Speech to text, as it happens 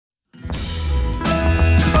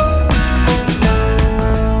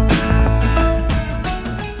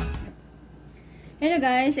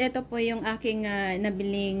guys, ito po yung aking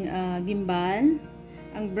nabiling gimbal.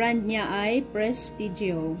 Ang brand niya ay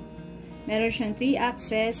Prestigio. Meron siyang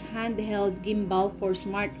 3-axis handheld gimbal for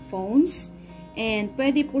smartphones. And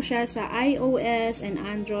pwede po siya sa iOS and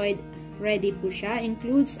Android. Ready po siya.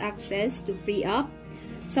 Includes access to free app.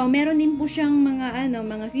 So, meron din po siyang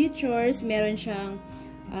mga features. Meron siyang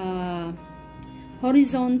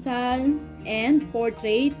horizontal and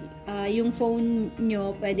portrait. Yung phone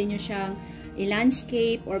nyo, pwede nyo siyang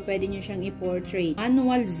i-landscape or pwede nyo siyang i-portrait.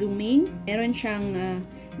 Manual zooming. Meron siyang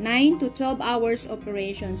 9 to 12 hours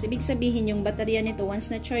operations. Ibig sabihin, yung baterya nito, once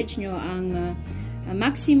na-charge nyo, ang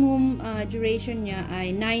maximum duration niya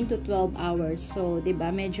ay 9 to 12 hours. So,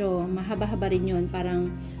 diba, medyo mahaba-haba rin yun.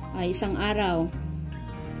 Parang isang araw.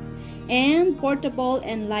 And portable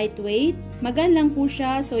and lightweight. Magaan lang po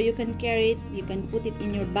siya. So, you can carry it. You can put it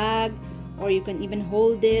in your bag. Or you can even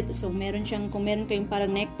hold it. So, meron siyang, kung meron kayong parang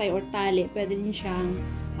necktie or tali, pwede din siyang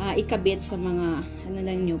ikabit sa mga,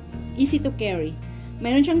 easy to carry.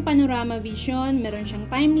 Meron siyang panorama vision, meron siyang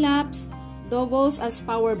time-lapse, doubles as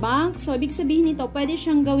power bank. So, ibig sabihin nito, pwede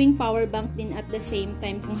siyang gawing power bank din at the same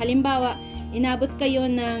time. Kung halimbawa, inabot kayo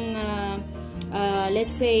ng,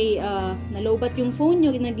 let's say, nalobat yung phone nyo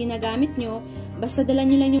na ginagamit nyo, basta dala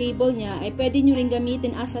nyo lang yung cable niya, ay pwede nyo rin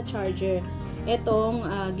gamitin as a charger etong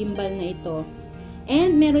gimbal na ito.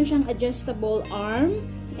 And meron siyang adjustable arm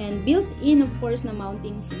and built-in, of course, na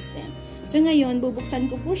mounting system. So, ngayon,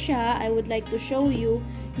 bubuksan ko po siya. I would like to show you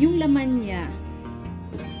yung laman niya.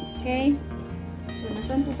 Okay? So,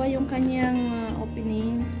 nasan po ba yung kanyang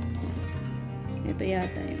opening? Ito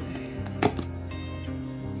yata yun.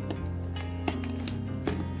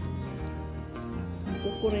 Ang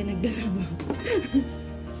kuko rin nagdalaba.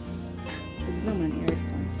 Ito naman,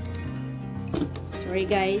 aircon. Sorry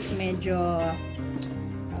guys, medyo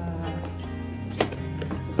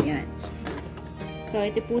yan. So,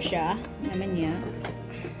 ito po siya. Naman niya.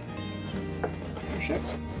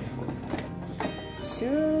 So,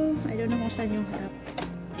 I don't know kung saan yung harap.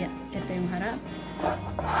 Yeah, ito yung harap.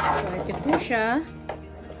 So, ito po siya.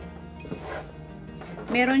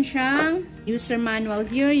 Meron siyang user manual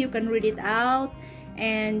here. You can read it out.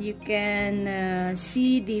 And you can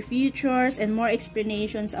see the features and more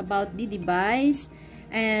explanations about the device.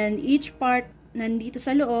 And each part nandito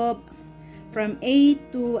sa loob, from A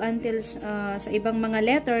to until sa ibang mga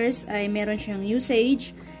letters, ay meron siyang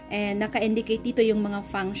usage. And naka-indicate dito yung mga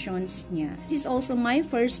functions niya. This is also my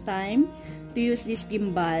first time to use this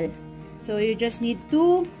gimbal. So you just need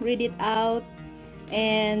to read it out.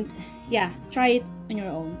 And yeah, try it on your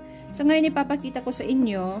own. So ngayon ipapakita ko sa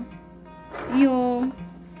inyo yung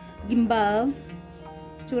gimbal,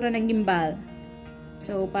 tsura ng gimbal.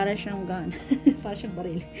 So, para siyang gun. Para siyang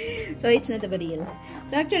baril. So, it's not a baril.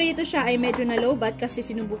 So, actually, ito siya ay medyo na-lowbat kasi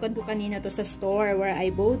sinubukan ko kanina to sa store where I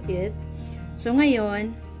bought it. So,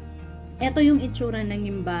 ngayon, ito yung itsura ng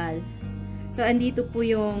gimbal. So, andito po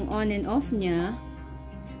yung on and off niya.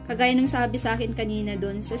 Kagaya nung sabi sa akin kanina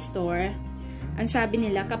doon sa store, ang sabi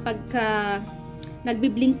nila, kapag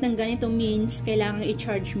nagbiblink ng ganito means kailangan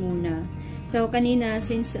i-charge muna. So, kanina,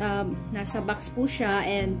 since nasa box po siya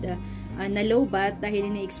and na-lowbat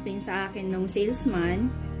dahil ini-explain sa akin ng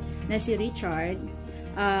salesman na si Richard,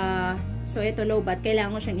 so, ito lowbat,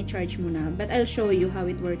 kailangan ko siyang i-charge muna. But I'll show you how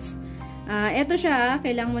it works. Ito siya,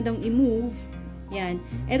 kailangan mo daw i-move. Yan.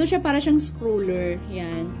 Ito siya para siyang scroller.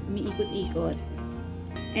 Yan. Umiikot-ikot.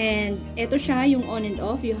 And, ito siya, yung on and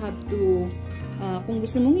off. You have to, kung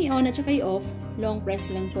gusto mong i-on at saka i-off, long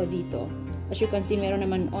press lang po dito. As you can see, meron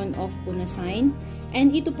naman on-off po na sign.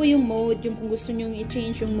 And ito po yung mode, yung kung gusto nyo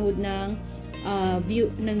i-change yung mode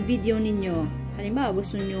ng video ninyo. Halimbawa,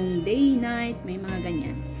 gusto nyo day, night, may mga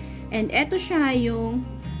ganyan. And ito siya yung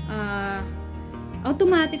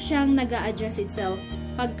automatic siyang nag-a-adjust itself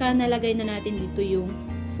pagka nalagay na natin dito yung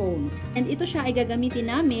phone. And ito siya ay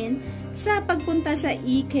gagamitin namin sa pagpunta sa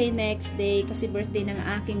EK next day kasi birthday ng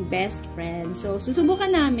aking best friend. So,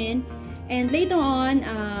 susubukan namin. And later on,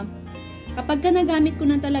 kapag nagamit ko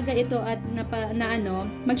na talaga ito at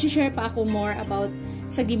mag-share pa ako more about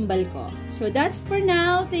sa gimbal ko. So, that's for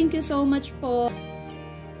now. Thank you so much po.